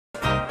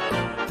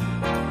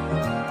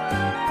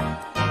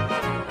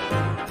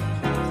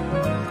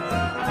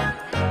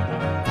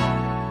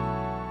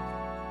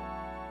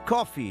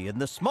coffee in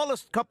the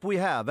smallest cup we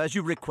have, as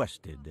you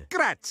requested.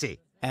 Grazie.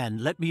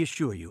 And let me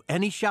assure you,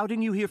 any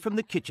shouting you hear from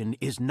the kitchen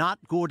is not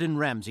Gordon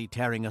Ramsay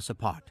tearing us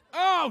apart.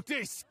 Oh,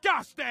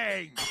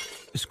 disgusting!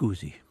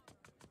 Scusi.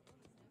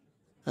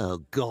 Oh,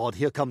 God,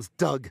 here comes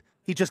Doug.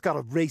 He just got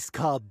a race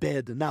car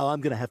bed, and now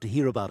I'm going to have to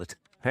hear about it.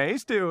 Hey,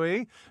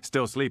 Stewie.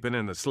 Still sleeping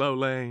in the slow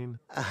lane?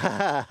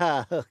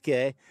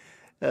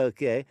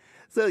 Okay.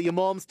 So your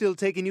mom's still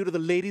taking you to the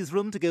ladies'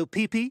 room to go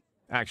pee-pee?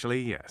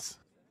 Actually, yes.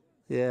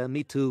 Yeah,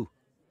 me too.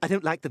 I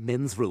don't like the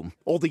men's room.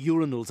 All the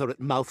urinals are at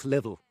mouth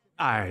level.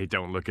 I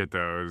don't look at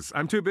those.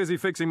 I'm too busy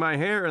fixing my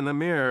hair in the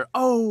mirror.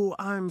 Oh,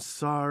 I'm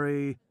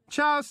sorry.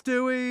 Ciao,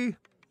 Stewie.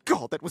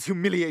 God, that was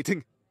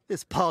humiliating.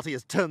 This party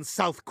has turned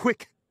south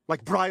quick,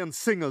 like Bryan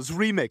Singer's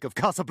remake of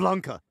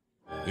Casablanca.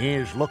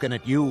 Here's looking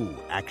at you,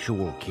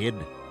 actual kid.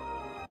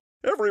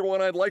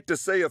 Everyone, I'd like to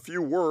say a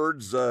few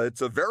words.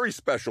 It's a very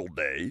special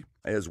day,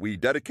 as we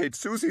dedicate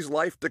Susie's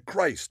life to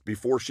Christ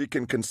before she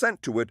can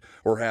consent to it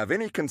or have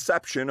any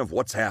conception of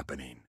what's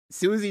happening.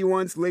 Susie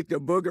once licked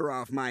a booger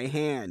off my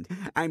hand.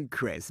 I'm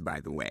Chris, by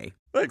the way.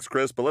 Thanks,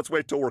 Chris, but let's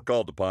wait till we're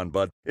called upon,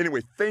 bud.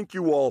 Anyway, thank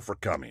you all for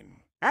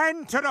coming.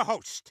 And to the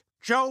host.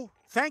 Joe,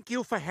 thank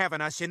you for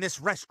having us in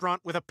this restaurant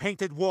with a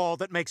painted wall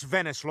that makes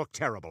Venice look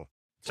terrible.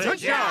 To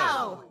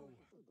Joe!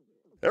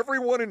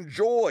 Everyone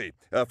enjoy.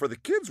 For the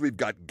kids, we've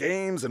got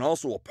games and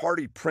also a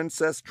party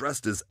princess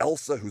dressed as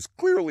Elsa, who's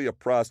clearly a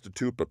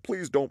prostitute, but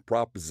please don't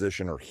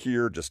proposition her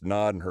here. Just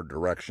nod in her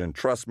direction.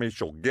 Trust me,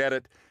 she'll get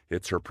it.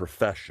 It's her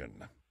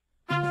profession.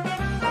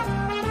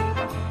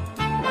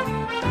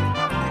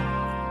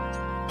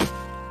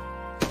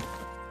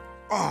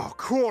 Oh,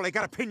 cool, they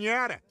got a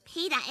piñata.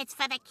 Peter, it's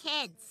for the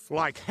kids.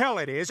 Like hell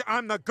it is.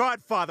 I'm the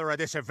godfather of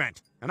this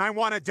event, and I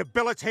want a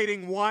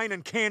debilitating wine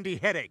and candy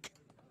headache.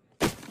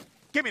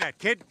 Give me that,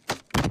 kid.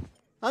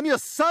 I'm your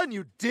son,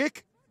 you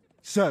dick!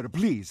 Sir,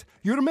 please,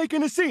 you're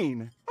making a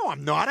scene. Oh,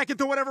 I'm not. I can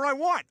do whatever I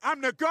want.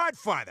 I'm the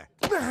godfather.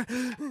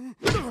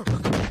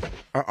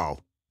 Uh-oh.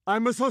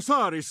 I'm so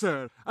sorry,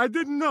 sir. I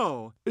didn't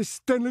know.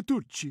 Stanley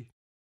Tucci.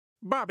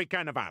 Bobby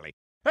Cannavale.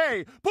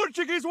 Hey,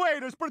 Portuguese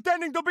waiters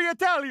pretending to be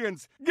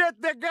Italians!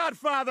 Get the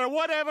Godfather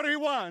whatever he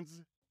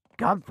wants!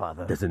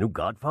 Godfather? There's a new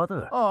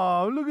Godfather?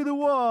 Oh, look at the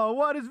wall.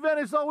 Why does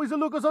Venice always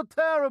look so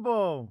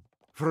terrible?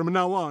 From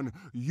now on,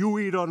 you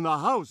eat on the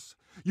house.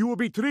 You will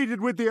be treated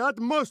with the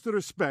utmost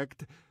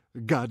respect,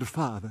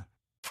 Godfather.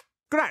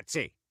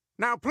 Grazie.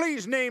 Now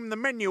please name the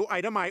menu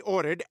item I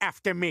ordered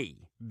after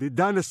me. The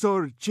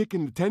dinosaur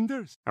chicken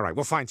tenders? All right,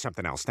 we'll find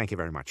something else. Thank you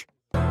very much.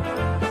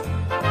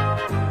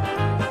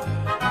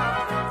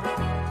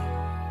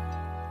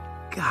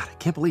 God, I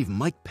can't believe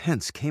Mike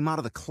Pence came out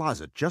of the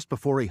closet just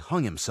before he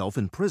hung himself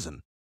in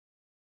prison.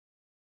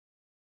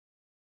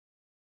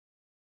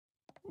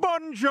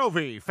 Bon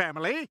Jovi,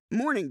 family.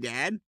 Morning,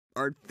 Dad.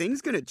 Are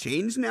things gonna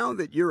change now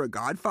that you're a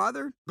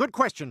godfather? Good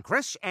question,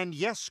 Chris, and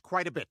yes,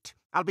 quite a bit.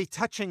 I'll be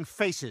touching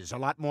faces a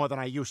lot more than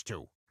I used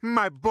to.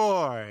 My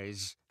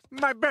boys.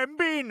 My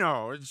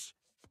bambinos.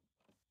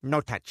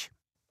 No touch.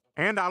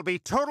 And I'll be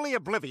totally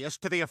oblivious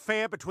to the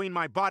affair between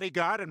my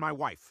bodyguard and my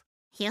wife.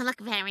 You look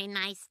very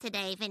nice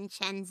today,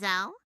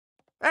 Vincenzo.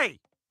 Hey,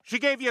 she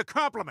gave you a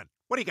compliment.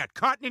 What do you got,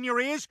 cotton in your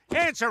ears?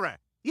 Answer her.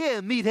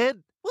 Yeah,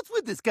 meathead. What's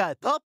with this guy,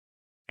 pup?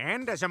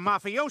 And as a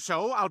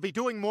mafioso, I'll be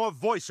doing more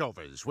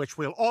voiceovers, which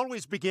will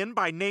always begin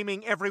by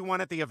naming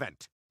everyone at the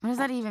event. What does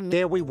that even mean?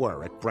 There we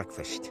were at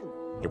breakfast.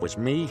 It was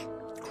me,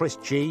 Chris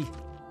G,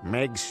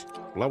 Meggs,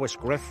 Lois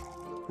Griff,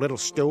 Little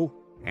Stu,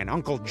 and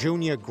Uncle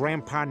Junior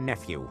Grandpa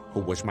Nephew, who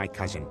was my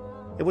cousin.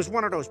 It was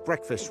one of those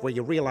breakfasts where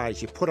you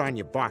realize you put on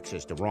your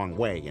boxers the wrong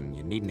way and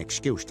you need an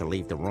excuse to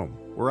leave the room.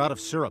 We're out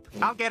of syrup.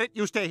 I'll get it.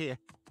 You stay here.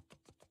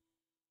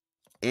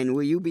 And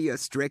will you be a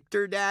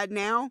stricter dad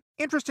now?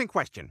 Interesting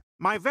question.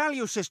 My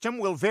value system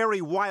will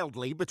vary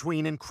wildly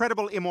between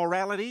incredible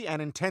immorality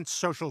and intense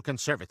social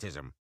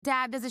conservatism.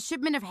 Dad, there's a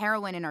shipment of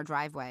heroin in our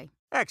driveway.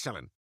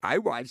 Excellent. I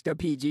watched a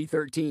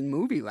PG-13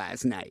 movie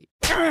last night.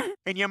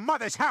 In your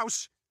mother's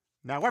house?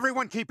 Now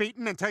everyone keep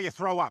eating until you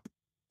throw up.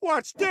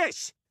 What's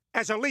this?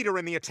 As a leader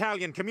in the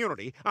Italian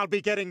community, I'll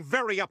be getting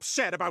very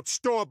upset about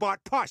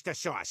store-bought pasta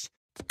sauce.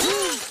 Peter,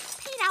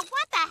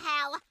 what the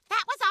hell?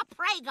 That was a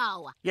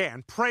Prego. Yeah,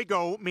 and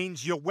Prego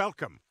means you're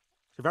welcome.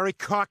 It's a very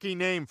cocky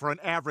name for an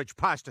average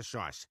pasta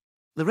sauce.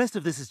 The rest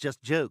of this is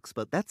just jokes,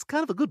 but that's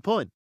kind of a good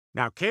point.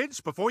 Now,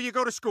 kids, before you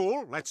go to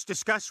school, let's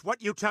discuss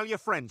what you tell your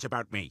friends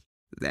about me.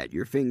 That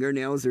your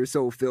fingernails are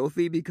so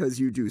filthy because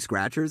you do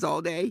scratchers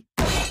all day?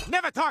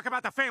 Never talk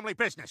about the family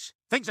business.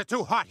 Things are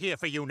too hot here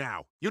for you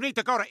now. You need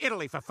to go to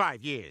Italy for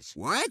 5 years.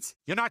 What?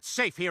 You're not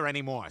safe here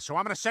anymore, so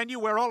I'm going to send you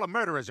where all the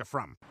murderers are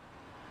from.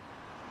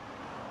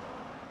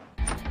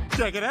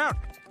 Check it out.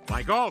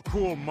 Like all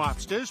cool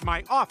mobsters,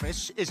 my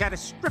office is at a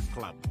strip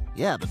club.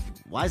 Yeah, but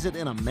why is it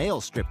in a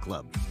male strip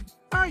club?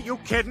 Are you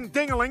kidding?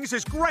 Dinglings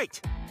is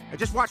great. Now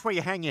just watch where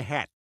you hang your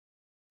hat.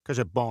 'Cause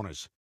of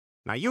boners.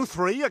 Now you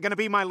three are going to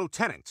be my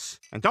lieutenants.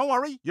 And don't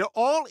worry, you're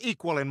all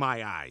equal in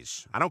my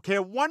eyes. I don't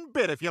care one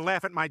bit if you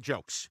laugh at my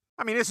jokes.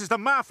 I mean, this is the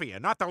mafia,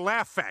 not the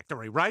Laugh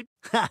Factory, right?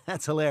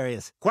 That's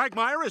hilarious.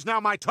 Quagmire is now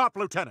my top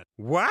lieutenant.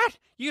 What?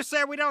 You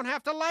said we don't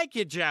have to like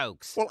your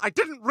jokes. Well, I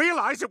didn't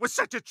realize it was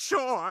such a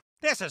chore.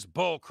 This is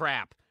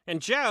bullcrap.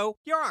 And Joe,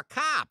 you're a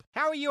cop.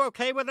 How are you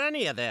okay with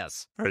any of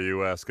this? Are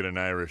you asking an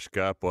Irish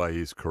cop why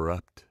he's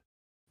corrupt?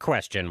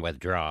 Question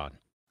withdrawn.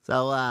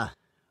 So,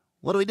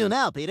 what do we do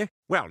now, Peter?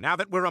 Well, now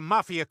that we're a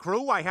mafia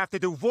crew, I have to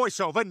do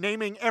voiceover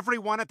naming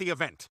everyone at the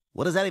event.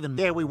 What does that even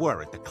mean? There we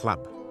were at the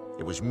club.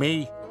 It was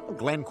me,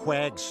 Glenn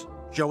Quaggs,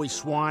 Joey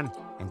Swan,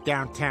 and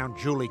downtown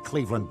Julie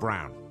Cleveland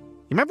Brown.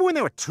 You remember when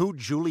there were 2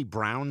 Julie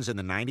Browns in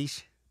the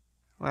 90s?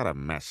 What a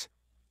mess.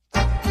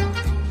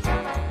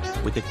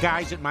 With the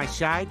guys at my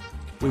side,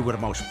 we were the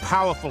most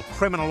powerful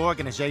criminal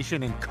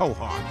organization in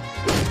Quahog.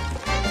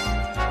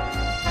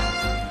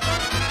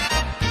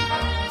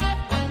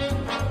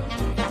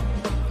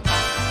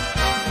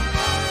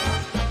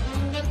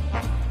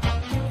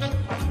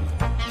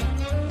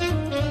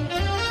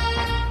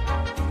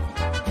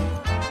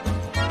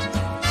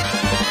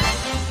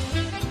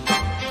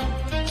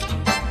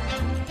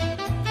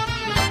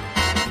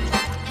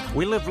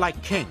 We lived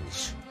like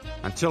kings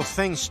until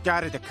things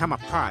started to come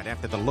apart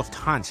after the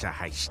Lufthansa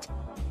heist.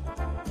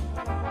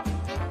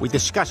 We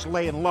discussed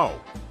laying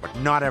low, but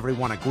not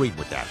everyone agreed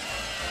with that.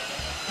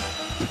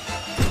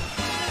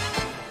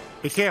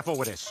 Be careful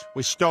with this.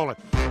 We stole it.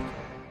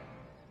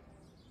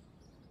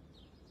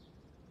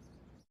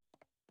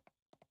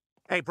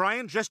 Hey,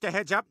 Brian, just a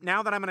heads up.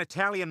 Now that I'm an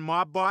Italian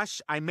mob boss,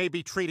 I may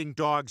be treating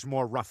dogs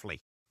more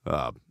roughly.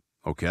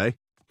 Okay.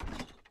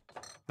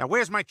 Now,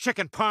 where's my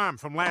chicken parm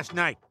from last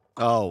night?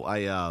 Oh,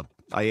 I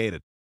ate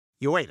it.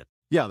 You ate it?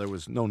 Yeah, there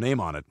was no name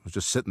on it. It was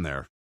just sitting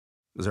there.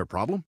 Is there a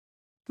problem?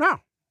 No.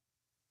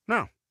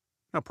 No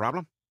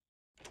problem.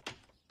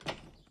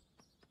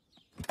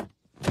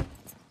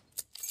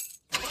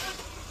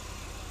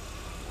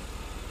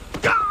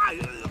 Peter,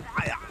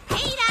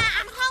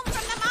 I'm home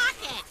from the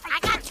market. I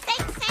got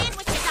steak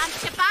sandwiches on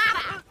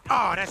ciabatta.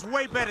 Oh, that's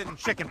way better than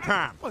chicken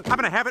parm. I'm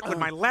gonna have it with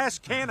my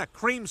last can of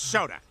cream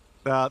soda.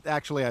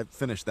 Actually, I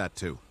finished that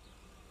too.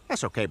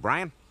 That's okay,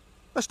 Brian.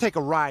 Let's take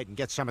a ride and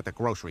get some at the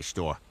grocery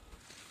store.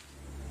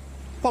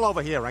 Pull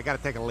over here. I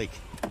gotta take a leak.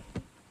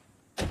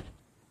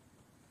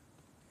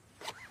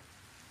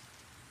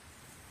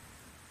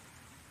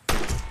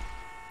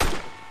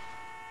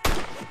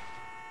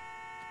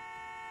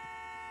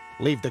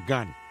 Leave the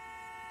gun.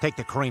 Take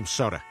the cream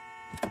soda.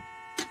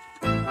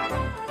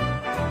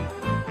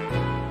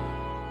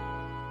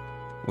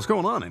 What's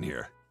going on in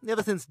here?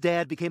 Ever since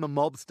Dad became a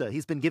mobster,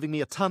 he's been giving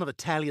me a ton of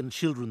Italian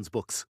children's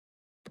books.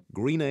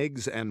 Green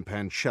eggs and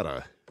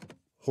pancetta.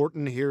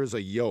 Horton here's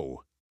a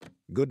yo.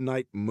 Good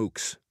night,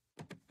 mooks.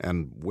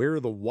 And where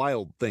the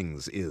wild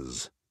things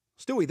is.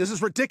 Stewie, this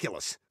is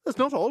ridiculous. That's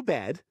not all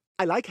bad.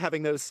 I like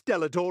having those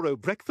Stella D'Oro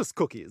breakfast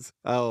cookies.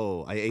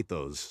 Oh, I ate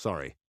those.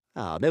 Sorry.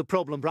 Ah, no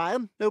problem,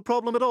 Brian. No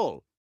problem at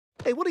all.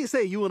 Hey, what do you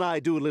say you and I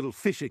do a little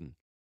fishing?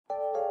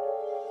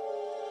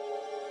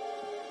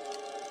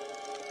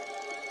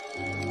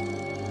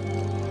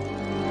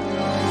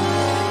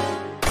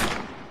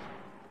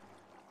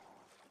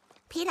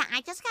 Peter,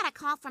 I just got a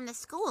call from the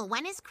school.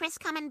 When is Chris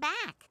coming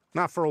back?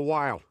 Not for a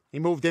while. He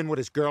moved in with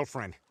his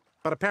girlfriend.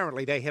 But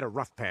apparently they hit a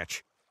rough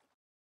patch.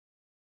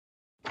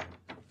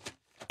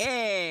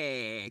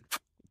 Che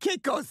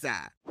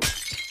cosa?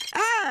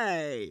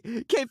 Ai,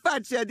 che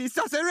faccia di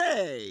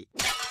saucerei!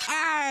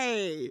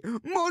 Ai,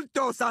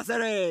 molto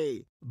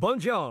saucerei!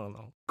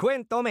 Buongiorno,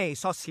 quanto me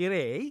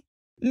saucerei?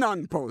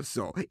 Non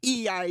posso,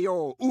 io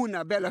ho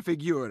una bella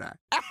figura.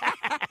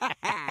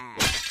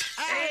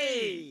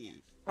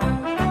 Ehi!